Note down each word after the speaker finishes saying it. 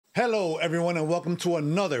Hello, everyone, and welcome to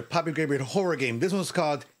another Poppy Graveyard horror game. This one's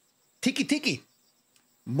called Teke Teke,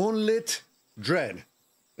 Moonlit Dread.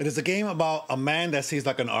 It is a game about a man that sees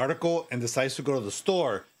like an article and decides to go to the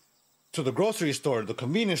store, to the grocery store, the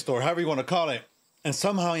convenience store, however you want to call it, and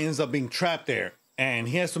somehow he ends up being trapped there. And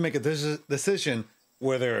he has to make a decision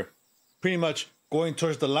whether pretty much going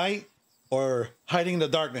towards the light or hiding in the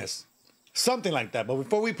darkness. Something like that. But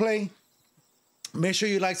before we play, make sure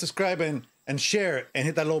you like, subscribe, and share, and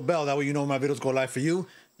hit that little bell. That way you know when my videos go live for you.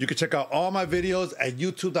 You can check out all my videos at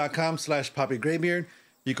youtube.com/poppygraveyard.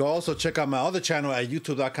 You can also check out my other channel at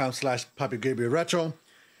youtube.com/poppygraveyardretro.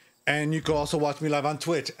 And you can also watch me live on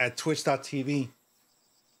Twitch at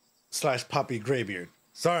twitch.tv/poppygraveyard.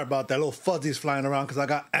 Sorry about that little fuzzies flying around because I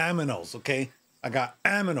got aminos, okay? I got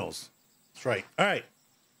aminos. That's right. All right.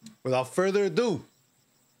 Without further ado,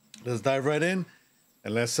 let's dive right in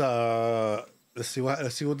and let's see what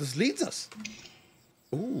this leads us.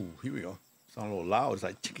 Ooh, here we go. Sound a little loud. It's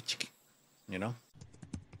like chicky chicky, you know.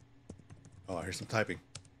 Oh, I hear some typing.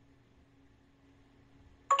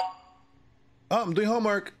 Oh, I'm doing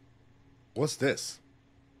homework. What's this?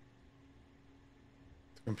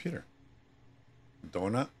 It's a computer.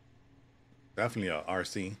 Donut. Definitely a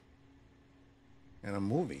RC. And a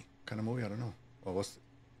movie. What kind of movie? I don't know. Oh, what's?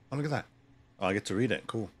 Oh, look at that. Oh, I get to read it.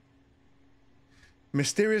 Cool.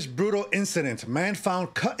 Mysterious brutal incident. Man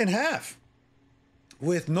found cut in half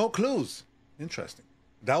with no clues. Interesting.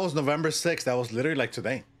 That was November 6th. That was literally like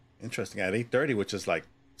today. Interesting. At 8:30, which is like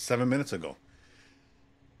 7 minutes ago.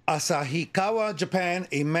 Asahikawa, Japan.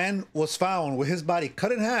 A man was found with his body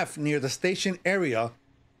cut in half near the station area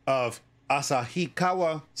of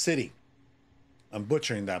Asahikawa City. I'm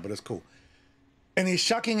butchering that, but it's cool. In a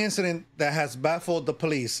shocking incident that has baffled the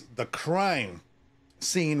police, the crime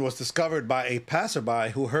scene was discovered by a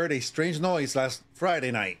passerby who heard a strange noise last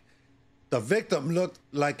Friday night. The victim looked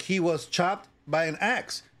like he was chopped by an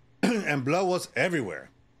axe and blood was everywhere.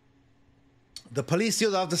 The police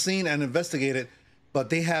sealed off the scene and investigated, but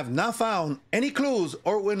they have not found any clues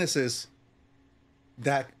or witnesses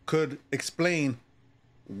that could explain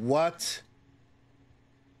what.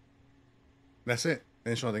 That's it. They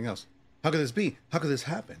didn't show anything else. How could this be? How could this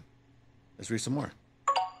happen? Let's read some more.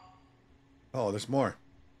 Oh, there's more.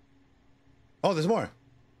 Oh, there's more.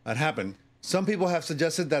 That happened. Some people have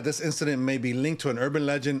suggested that this incident may be linked to an urban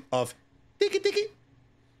legend of Teke Teke,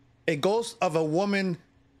 a ghost of a woman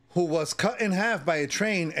who was cut in half by a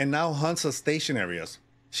train and now haunts the station areas.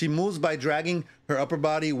 She moves by dragging her upper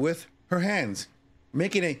body with her hands,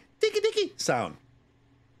 making a Teke Teke sound.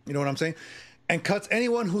 You know what I'm saying? And cuts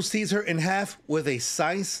anyone who sees her in half with a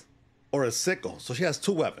scythe or a sickle. So she has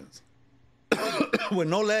two weapons. With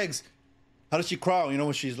no legs. How does she crawl? You know,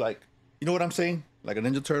 when she's like, you know what I'm saying? Like a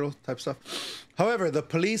Ninja Turtle type stuff. However, the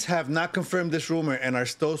police have not confirmed this rumor and are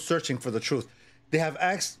still searching for the truth. They have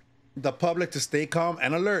asked the public to stay calm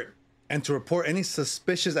and alert and to report any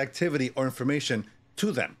suspicious activity or information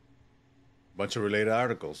to them. Bunch of related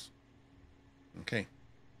articles. Okay.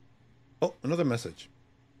 Oh, another message.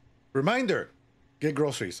 Reminder, get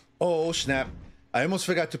groceries. Oh, snap. I almost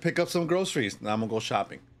forgot to pick up some groceries. Now I'm gonna go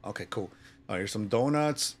shopping. Okay, cool. Oh, here's some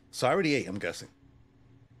donuts. So I already ate, I'm guessing.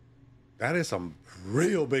 That is some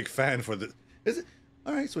real big fan for the. Is it?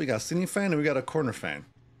 All right, so we got a ceiling fan and we got a corner fan.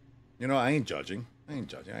 You know, I ain't judging. I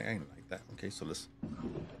ain't like that. Okay, so let's.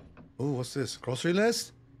 Oh, what's this? Grocery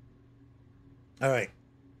list? All right.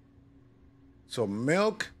 So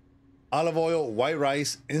milk, olive oil, white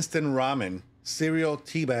rice, instant ramen, cereal,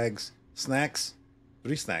 tea bags, snacks,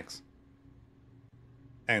 3 snacks,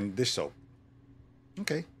 and dish soap.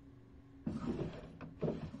 Okay.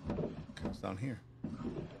 It's down here.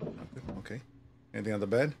 Okay. Anything on the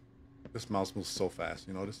bed? This mouse moves so fast.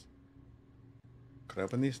 You notice? Could I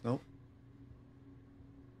open these? Nope.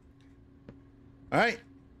 All right.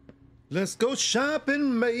 Let's go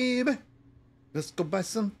shopping, baby. Let's go buy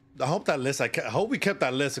some. I hope that list. I hope we kept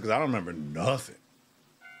that list because I don't remember nothing.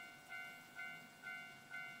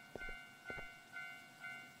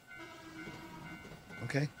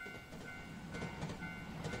 Okay.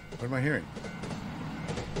 What am I hearing?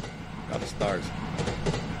 Oh, the stars.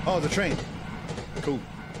 Oh, the train. Cool.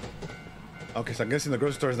 Okay, so I'm guessing the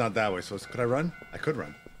grocery store is not that way. So could I run? I could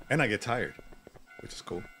run. And I get tired, which is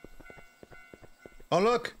cool. Oh,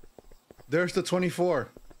 look. There's the 24.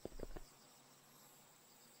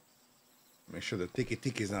 Make sure the Teke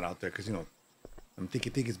Teke is not out there because, you know, them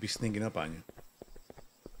Teke Tekes be sneaking up on you.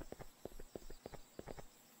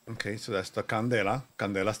 Okay, so that's the candela.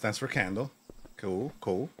 Candela stands for candle. Cool,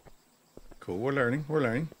 cool. Cool, we're learning.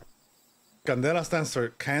 Candela stands for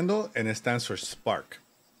candle and it stands for spark.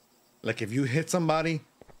 Like if you hit somebody,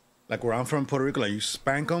 like where I'm from, Puerto Rico, like you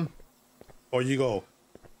spank them, or you go,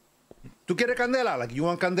 "Tu quieres candela?" Like you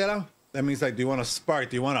want candela? That means like, do you want a spark?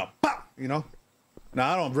 Do you want a pop? You know?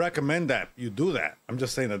 Now I don't recommend that you do that. I'm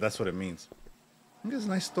just saying that that's what it means. I think it's a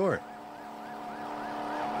nice store.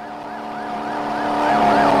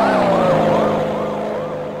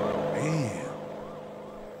 Damn.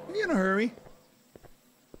 He in a hurry.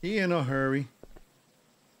 He in a hurry.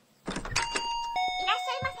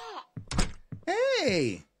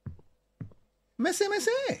 Hey. Mese, mese.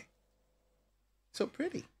 So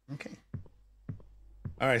pretty. Okay.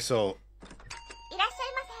 All right, so.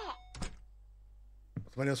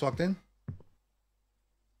 Somebody else walked in?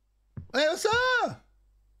 Hey, what's up?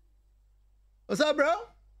 What's up, bro?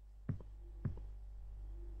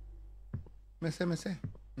 Mese, mese.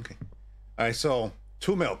 Okay. All right, so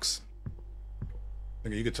 2 milks.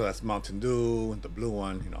 Okay, you can tell that's Mountain Dew, the blue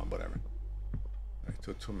one, you know, whatever. All right,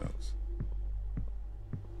 so 2 milks.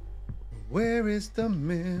 Where is the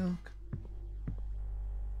milk?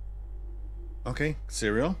 Okay,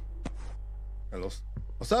 cereal. Hello.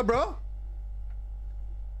 What's up, bro?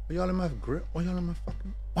 Why y'all in my grip? Why y'all in my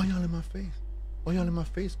fucking? Why y'all in my face? Why y'all in my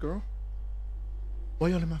face, girl? Why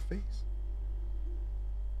y'all in my face?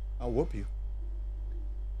 I'll whoop you.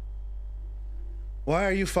 Why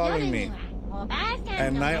are you following me?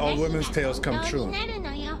 At night, all women's tales come true.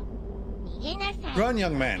 Run,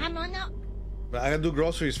 young man. But I gotta do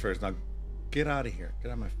groceries first. Now, get out of here. Get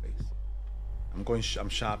out of my face. I'm going. I'm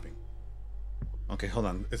shopping. Okay, hold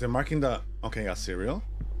on. Is it marking the? Okay, I got cereal.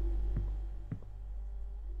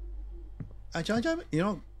 You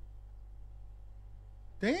know.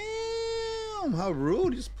 Damn, how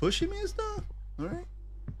rude! Just pushing me and stuff. All right.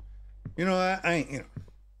 You know, I ain't. You know,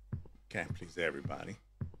 can't please everybody.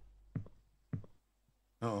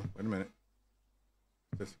 Oh, wait a minute.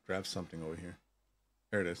 Let's grab something over here.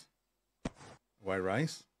 There it is. White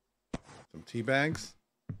rice. Some tea bags.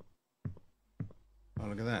 Oh,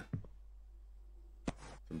 look at that.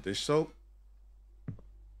 Some dish soap.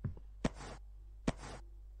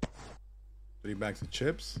 3 bags of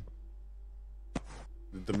chips.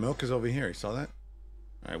 The milk is over here. You saw that?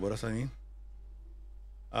 All right, what else I need?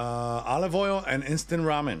 Olive oil and instant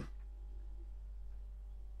ramen.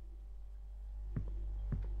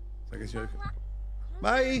 So I guess you're...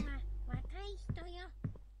 Bye!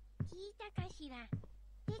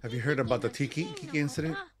 Have you heard about the Teke Teke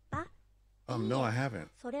incident? No, I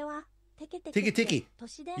haven't. Teke Teke.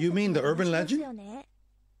 You mean the urban legend?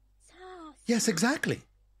 Yes, exactly.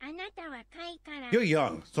 You're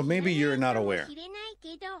young, so maybe you're not aware.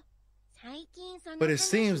 But it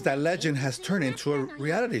seems that legend has turned into a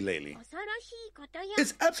reality lately.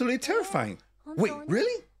 It's absolutely terrifying. Wait,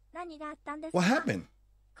 really? What happened?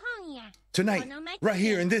 Tonight, right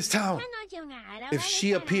here in this town. If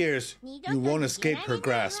she appears, you won't escape her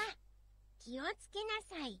grasp.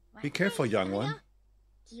 Be careful, young one.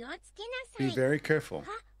 Be very careful.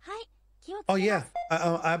 Oh yeah,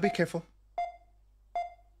 I'll be careful.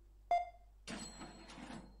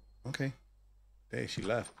 Okay. Hey, she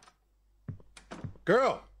left.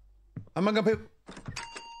 Girl! I'm not gonna pay. Okay,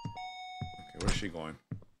 where's she going?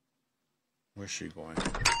 Where's she going?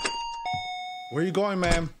 Where are you going,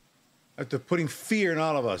 ma'am? After putting fear in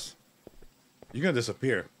all of us. You're gonna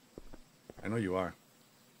disappear. I know you are.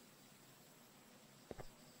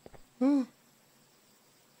 Ooh.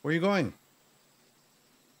 Where are you going?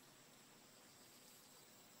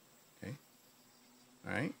 Okay.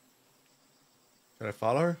 Alright. Should I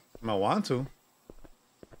follow her? I might want to.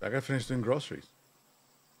 I gotta finish doing groceries.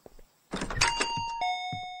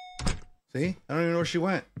 See? I don't even know where she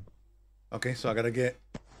went. Okay, so I gotta get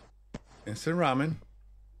instant ramen.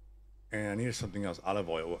 And I needed something else. Olive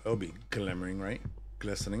oil. It'll be glimmering, right?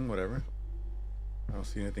 Glistening, whatever. I don't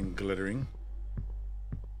see anything glittering.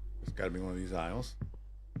 It's gotta be one of these aisles.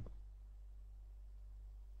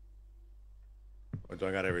 Or do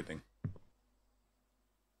I got everything?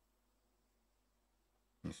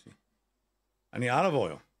 Let me see. I need olive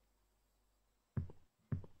oil.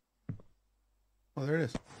 Oh, there it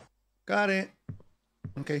is. Got it.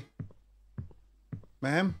 Okay.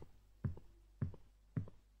 Ma'am?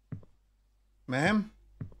 Ma'am?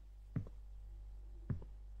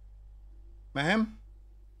 Ma'am?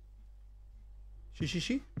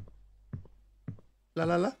 She? La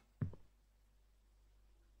la la?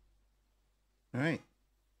 Alright.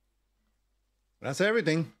 That's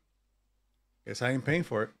everything. Guess I ain't paying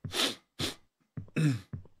for it.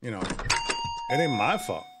 You know, it ain't my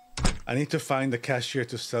fault. I need to find the cashier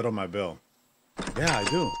to settle my bill. Yeah, I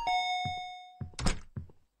do.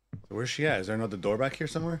 So where's she at? Is there another door back here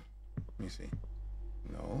somewhere? Let me see.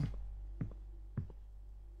 No.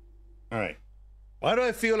 All right. Why do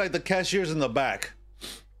I feel like the cashier's in the back?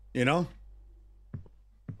 You know?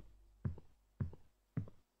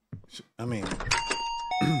 I mean...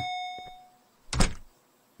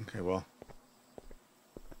 Okay, well...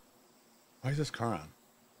 Why is this car on?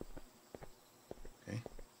 Okay.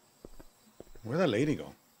 Where'd that lady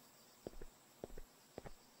go?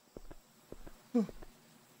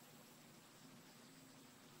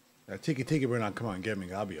 That Teke Teke better not come on and get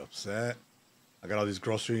me. I'll be upset. I got all these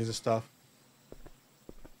groceries and stuff.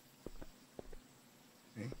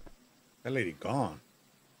 Okay. That lady gone.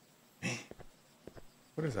 Man.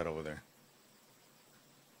 What is that over there?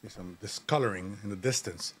 There's some discoloring in the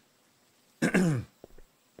distance.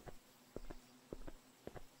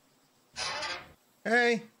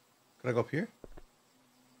 Hey, could I go up here?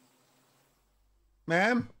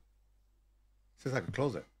 Ma'am? It says I could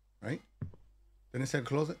close it, right? Didn't it say I could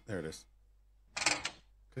close it? There it is.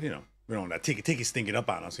 Because, you know, we don't want that Teke Teke stinking up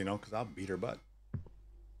on us, you know, because I'll beat her butt.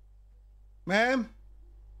 Ma'am?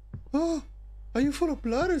 Oh, are you full of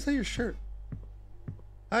blood or is that your shirt?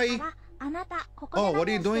 Hi. Oh, what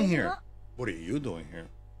are you doing here? What are you doing here?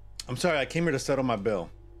 I'm sorry, I came here to settle my bill.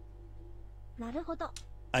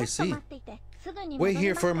 I see. Wait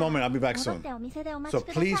here for a moment, I'll be back soon. So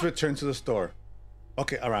please return to the store.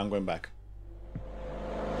 Okay, all right, I'm going back.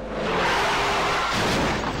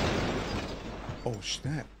 Oh,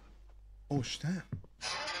 snap. Oh, snap.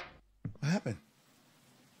 What happened?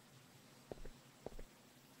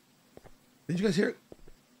 Did you guys hear it?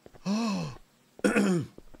 Oh.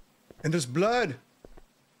 And there's blood.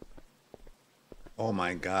 Oh,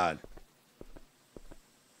 my God.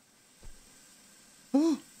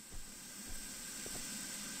 Oh.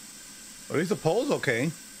 At least the pole's okay.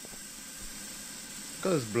 Look at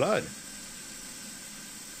this blood.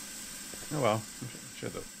 Oh, well. I'm sure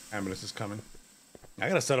the ambulance is coming. I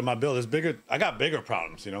gotta settle my bill. I got bigger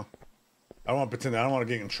problems, you know. I don't want to pretend. I don't want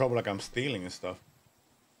to get in trouble like I'm stealing and stuff.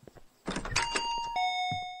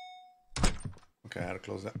 Okay, I had to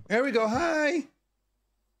close that. There we go. Hi.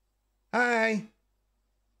 Hi.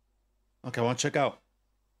 Okay, I want to check out.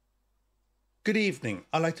 Good evening.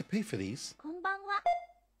 I'd like to pay for these.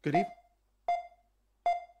 Good evening.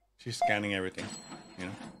 She's scanning everything, you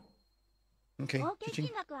know. Okay.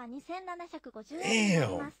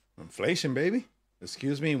 Ew. Inflation, baby.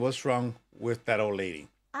 Excuse me, what's wrong with that old lady?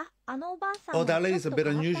 Oh, that lady's a bit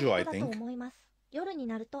unusual, I think.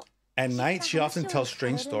 At night, she often tells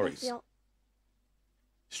strange stories.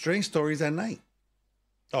 Strange stories at night.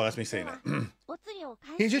 Oh, that's me saying that.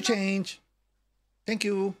 Here's your change. Thank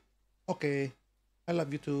you. Okay. I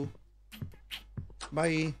love you too.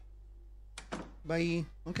 Bye. Bye.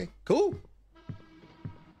 Okay, cool.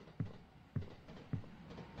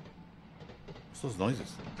 What's those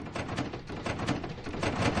noises?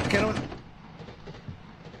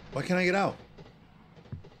 Why can't I get out?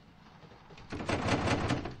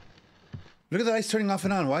 Look at the lights turning off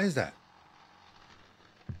and on. Why is that?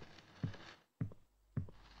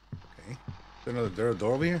 Okay. Is there a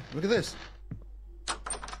door over here? Look at this.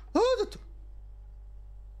 Oh,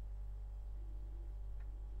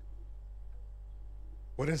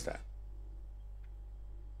 what is that?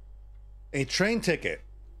 A train ticket.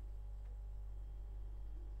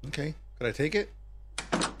 Okay. Could I take it?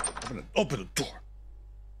 Open the door.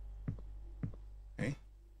 Okay.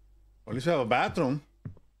 Well, at least we have a bathroom.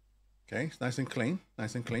 Okay, it's nice and clean.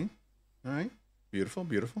 Nice and clean. All right. Beautiful,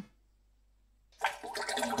 beautiful.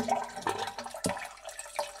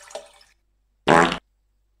 I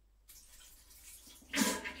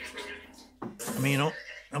mean, you know,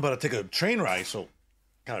 I'm about to take a train ride, so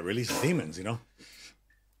gotta release the demons, you know.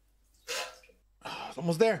 It's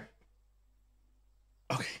almost there.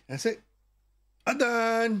 Okay, that's it. I'm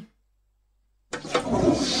done.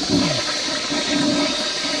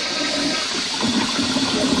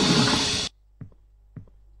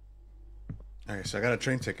 Okay, so I got a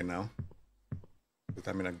train ticket now. Does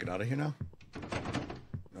that mean I can get out of here now?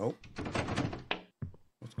 Nope.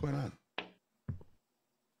 What's going on?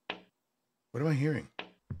 What am I hearing?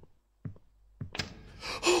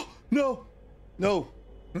 Oh, no! No!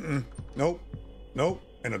 Mm-mm. Nope. Nope.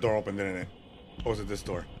 And the door opened, didn't it? Or was it this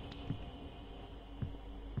door?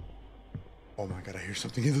 Oh my God, I hear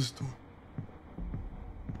something in this door.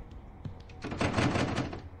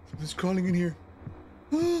 Something's crawling in here.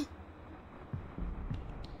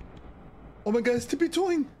 Oh my God, it's Tippy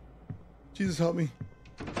Toying. Jesus, help me.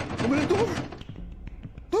 Open the door.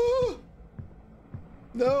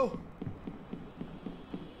 No.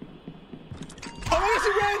 Oh my gosh,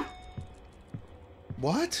 he ran.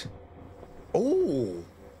 What? Oh.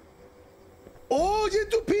 Oh, you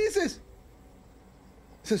had 2 pieces.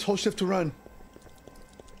 It says hold shift to run.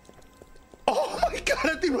 Oh my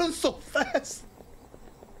runs so fast.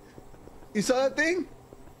 You saw that thing?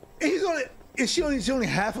 And she's only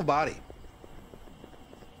half a body.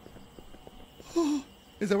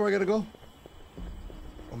 Is that where I gotta go?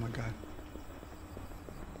 Oh my god.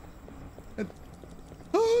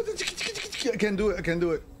 Oh, I can't do it. I can't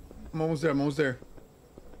do it. I'm almost there. I'm almost there.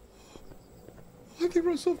 Oh, they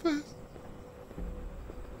run so fast.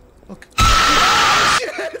 Okay.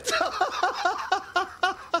 Shit!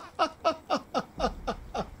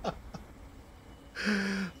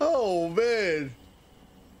 Oh man.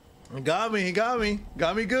 He got me. He got me.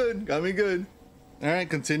 Got me good. Got me good. All right,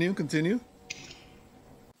 continue. Continue.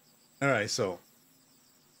 All right, so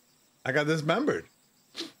I got dismembered.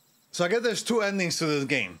 So I guess there's two endings to this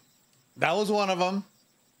game. That was one of them.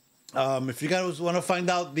 If you guys want to find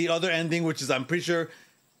out the other ending, which is I'm pretty sure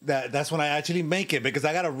that's when I actually make it, because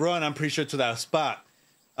I got to run, I'm pretty sure, to that spot.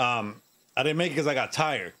 I didn't make it because I got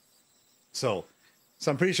tired. So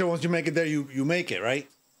I'm pretty sure once you make it there, you make it, right?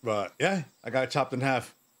 But yeah, I got chopped in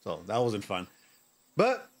half. So that wasn't fun.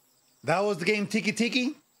 But that was the game Teke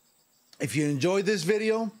Teke. If you enjoyed this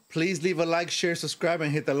video, please leave a like, share, subscribe,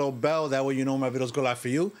 and hit the little bell. That way you know my videos go live for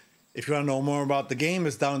you. If you want to know more about the game,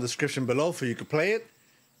 it's down in the description below for you can play it.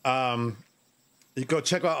 You can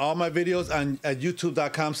check out all my videos at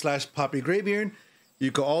youtube.com/PoppyGraybeard.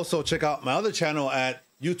 You can also check out my other channel at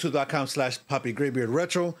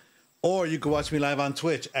youtube.com/PoppyGraybeardRetro, or you can watch me live on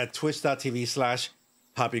Twitch at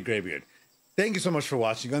twitch.tv/PoppyGraybeard. Thank you so much for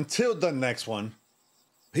watching. Until the next one,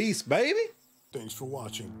 peace, baby. Thanks for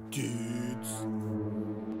watching, kids.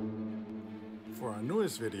 For our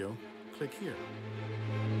newest video, click here.